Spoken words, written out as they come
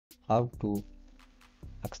how to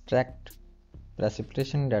extract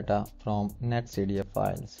precipitation data from NetCDF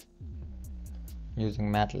files using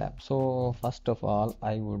Matlab. So first of all,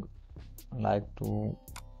 I would like to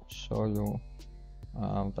show you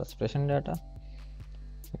precipitation data.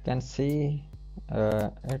 You can see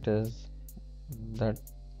it is that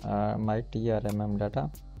my TRMM data.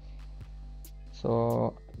 So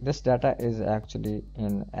this data is actually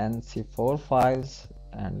in NC4 files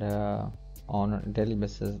and on a daily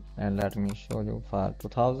basis, and let me show you for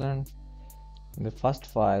 2000. The first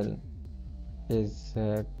file is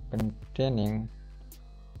containing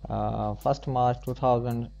 1st March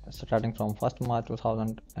 2000, starting from 1st March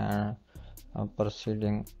 2000 and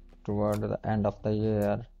proceeding toward the end of the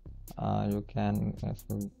year. You can, if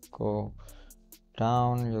you go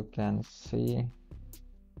down, you can see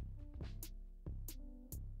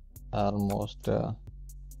almost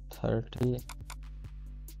 31st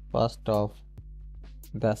of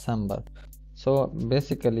December. So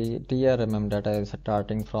basically TRMM data is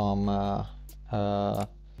starting from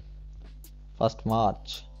 1st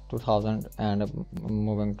March 2000 and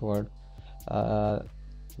moving toward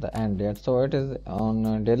the end date. So it is on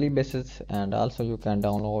a daily basis, and also you can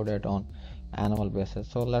download it on annual basis.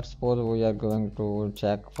 So let's suppose we are going to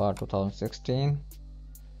check for 2016.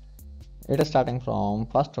 It is starting from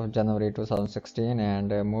 1st of January 2016 and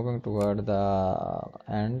moving toward the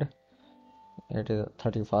end. It is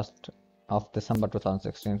 31st of December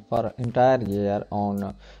 2016. For entire year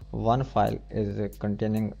on one file is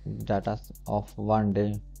containing data of 1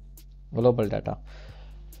 day, global data.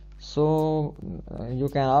 So you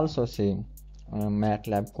can also see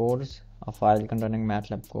Matlab codes. A file containing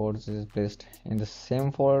Matlab codes is placed in the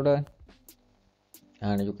same folder,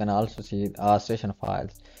 and you can also see station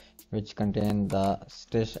files, which contain the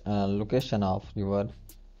station location of your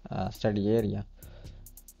study area.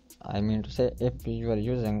 I mean to say, if you are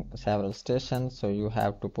using several stations, so you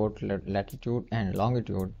have to put latitude and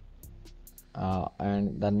longitude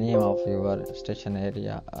and the name of your station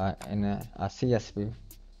area in a CSV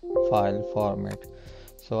file format.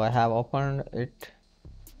 So I have opened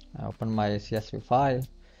my CSV file.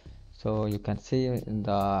 So you can see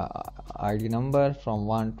the ID number from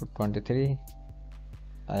 1 to 23.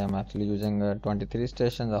 I am actually using 23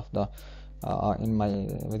 stations of the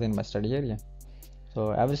within my study area.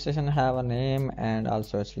 So every station have a name and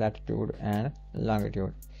also its latitude and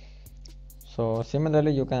longitude. So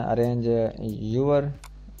similarly, you can arrange your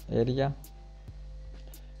area,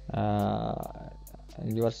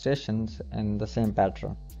 your stations in the same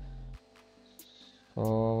pattern.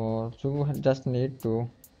 So you just need to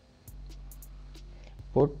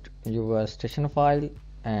put your station file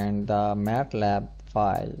and the Matlab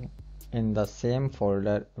file in the same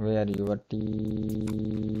folder where your T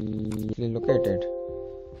is located.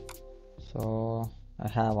 So I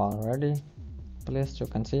have already placed, you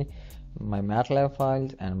can see my Matlab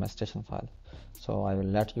files and my station file. So I will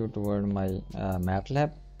let you toward my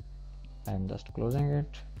Matlab. I am just closing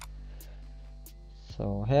it.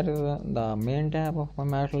 So here is the main tab of my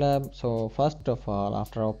Matlab. So first of all,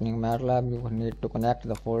 after opening Matlab, you need to connect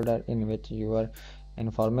the folder in which your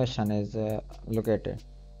information is located.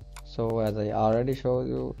 So as I already showed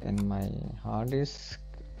you in my hard disk,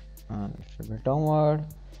 if you go downward,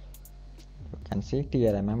 you can see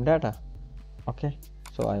TRMM data. Okay,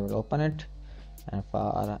 so I will open it, and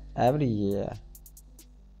for every year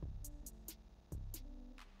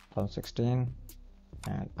 2016,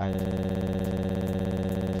 and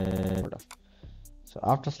so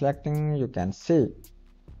after selecting, you can see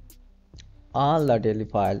all the daily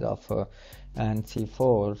files of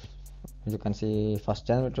NC4. You can see 1st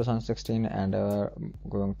January 2016 and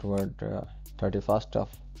going toward 31st of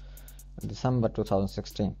December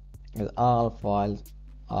 2016. All files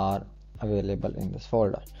are available in this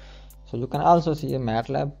folder. So you can also see a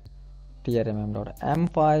Matlab trmm.m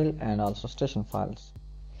file and also station files.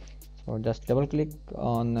 So just double click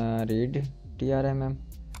on read TRMM.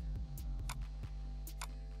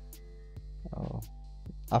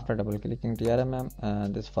 After double clicking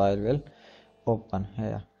TRMM, this file will open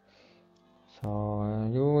here. So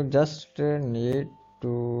you just need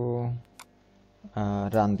to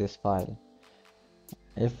run this file.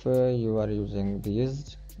 If you are using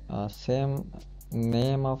these same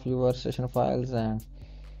name of your station files and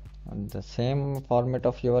the same format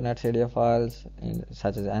of your NetCDF files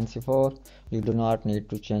such as NC4, you do not need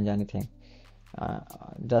to change anything.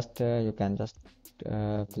 You can just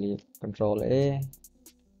click Ctrl A,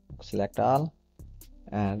 select all,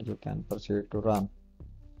 and you can proceed to run.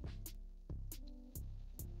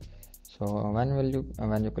 So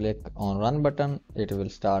when you click on run button, it will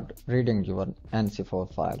start reading your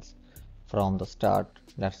NC4 files from the start.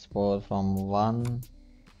 Let's suppose from 1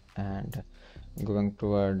 and going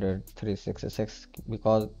toward 366,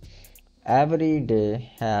 because every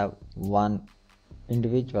day have one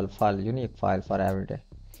individual file, unique file for every day.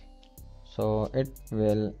 So it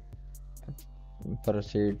will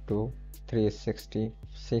proceed to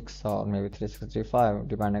 366 or maybe 365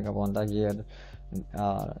 depending upon the year,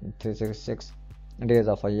 366 days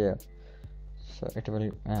of a year. So it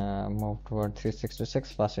will move toward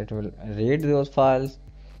 366. First it will read those files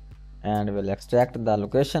and will extract the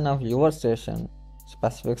location of your station,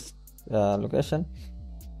 specific location,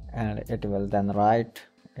 and it will then write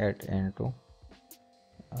it into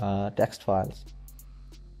text files.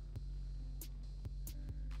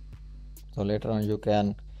 So later on you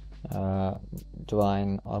can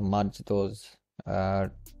join or merge those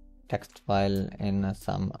text file in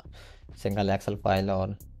some single Excel file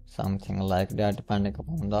or something like that, depending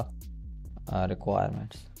upon the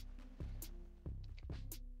requirements.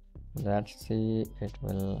 Let's see, it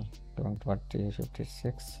will go to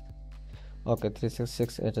 356. Okay,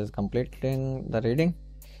 366, it is completing the reading.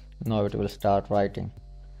 Now it will start writing.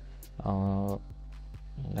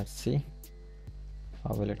 Let's see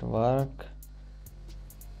how will it work.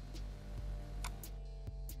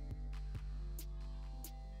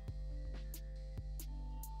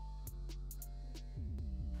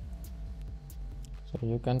 So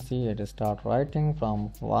you can see it start writing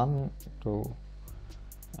from 1 to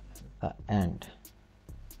the end.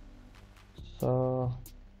 So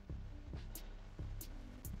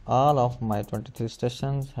all of my 23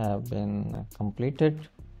 stations have been completed.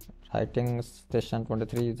 Writing station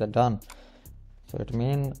 23 is done. So it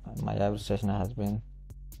means my every station has been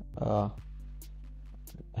the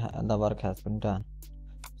work has been done.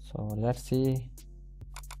 So let's see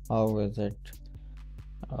how is it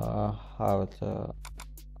how the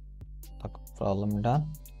problem done.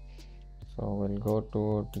 So we'll go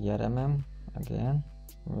to TRMM again.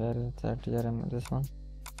 Where is that TRMM? This one.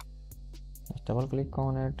 Just double click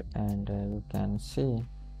on it and you can see.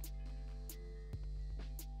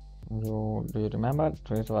 Do you remember?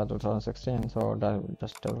 It was 2016. So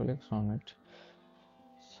just double click on it.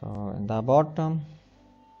 So in the bottom,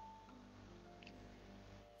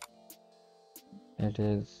 it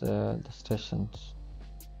is the stations.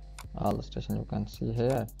 All the stations you can see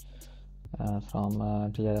here from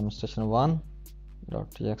TRM station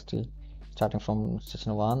 1.txt, starting from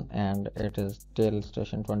station 1, and it is till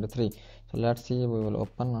station 23. So let's see, we will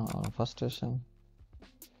open our first station.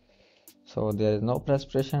 So there is no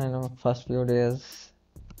precipitation in the first few days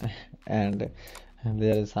and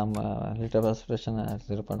there is some little precipitation at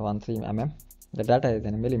 0.13 mm. The data is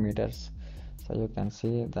in millimeters, so you can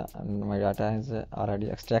see that my data is already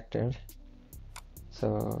extracted.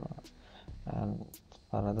 So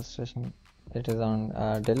for other station, it is on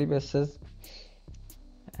a daily basis,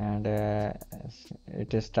 and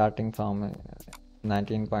it is starting from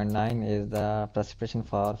 19.9 is the precipitation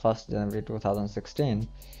for 1st January 2016,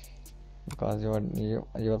 because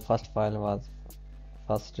your first file was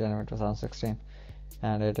 1st January 2016,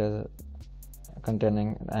 and it is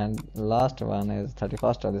containing, and last one is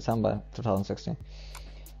 31st of December 2016.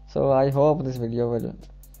 So I hope this video will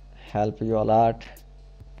help you a lot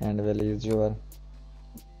and will ease your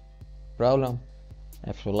problem.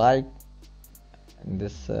 If you like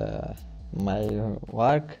this my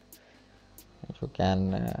work, you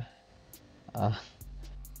can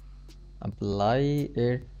apply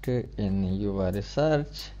it in your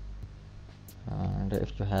research, and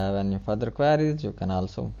if you have any further queries you can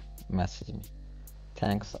also message me.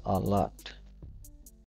 Thanks a lot.